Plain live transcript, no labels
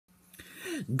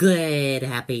Good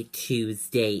happy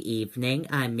Tuesday evening.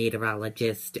 I'm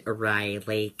meteorologist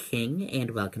Riley King,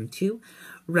 and welcome to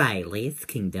Riley's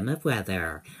Kingdom of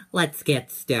Weather. Let's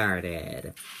get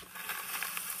started.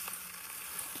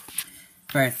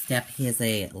 First up, here's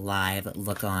a live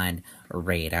look on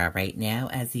radar right now.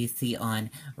 As you see on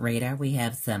radar, we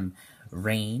have some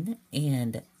rain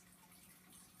and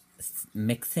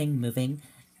moving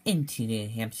into New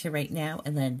Hampshire right now,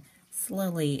 and then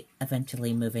slowly,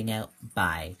 eventually moving out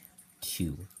by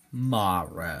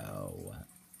tomorrow.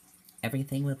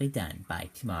 Everything will be done by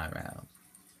tomorrow.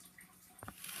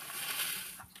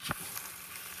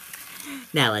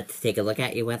 Now let's take a look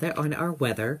at your weather on our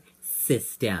weather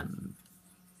system.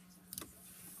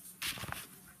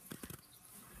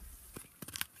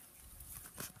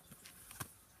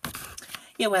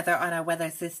 Your weather on our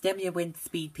weather system, your wind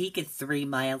speed peak is 3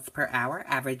 miles per hour,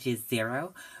 average is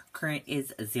 0, current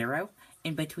is 0,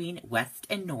 in between west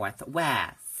and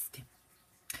northwest.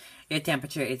 Your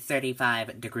temperature is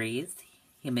 35 degrees,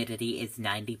 humidity is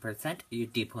 90%, your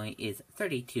dew point is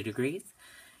 32 degrees,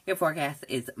 your forecast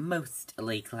is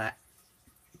mostly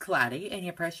cloudy, and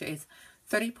your pressure is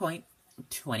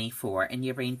 30.24, and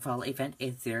your rainfall event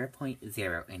is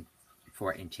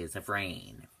 0.04 inches of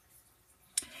rain.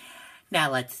 Now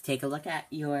let's take a look at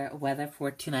your weather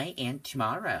for tonight and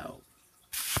tomorrow.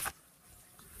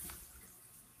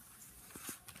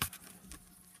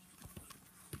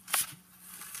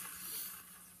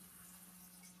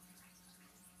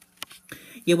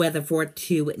 Your weather for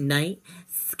tonight,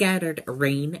 scattered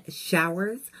rain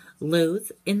showers,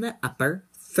 lows in the upper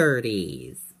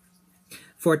 30s.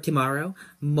 For tomorrow,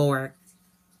 more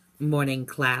morning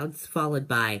clouds followed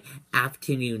by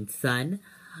afternoon sun,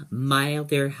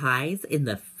 milder highs in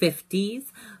the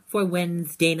 50s. For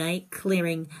Wednesday night,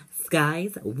 clearing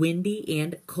skies, windy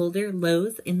and colder,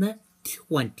 lows in the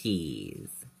 20s.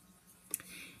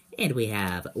 And we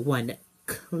have one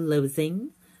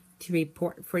closing to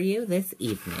report for you this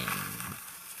evening.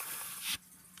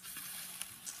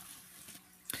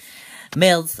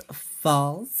 Mills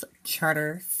Falls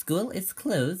Charter School is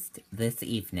closed this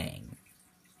evening.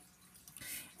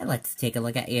 And let's take a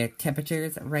look at your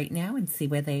temperatures right now and see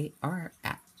where they are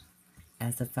at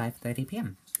as of 5:30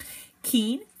 p.m.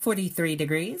 Keene, 43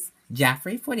 degrees.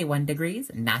 Jaffrey, 41 degrees.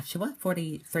 Nashua,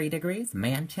 43 degrees.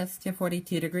 Manchester,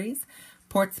 42 degrees.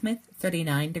 Portsmouth,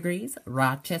 39 degrees.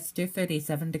 Rochester,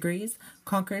 37 degrees.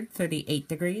 Concord, 38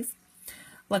 degrees.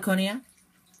 Laconia,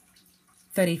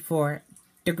 34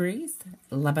 degrees.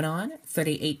 Lebanon,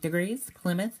 38 degrees.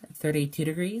 Plymouth, 32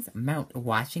 degrees. Mount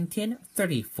Washington,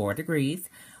 34 degrees.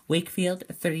 Wakefield,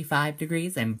 35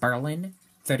 degrees. And Berlin,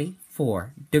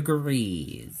 34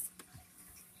 degrees.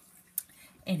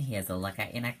 And here's a look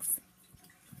at your next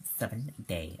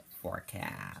 7-day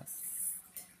forecast.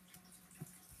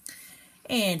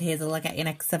 And here's a look at your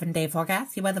next 7-day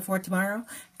forecast. Your weather for tomorrow,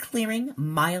 clearing,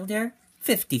 milder,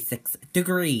 56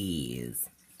 degrees.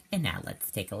 And now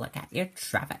let's take a look at your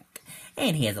traffic.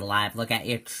 And here's a live look at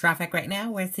your traffic right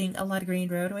now. We're seeing a lot of green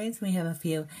roadways. We have a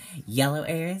few yellow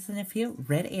areas and a few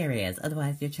red areas.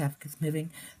 Otherwise, your traffic is moving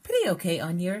pretty okay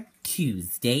on your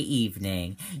Tuesday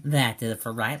evening. That is it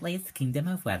for Riley's Kingdom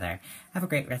of Weather. Have a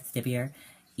great rest of your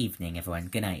evening, everyone.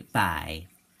 Good night. Bye.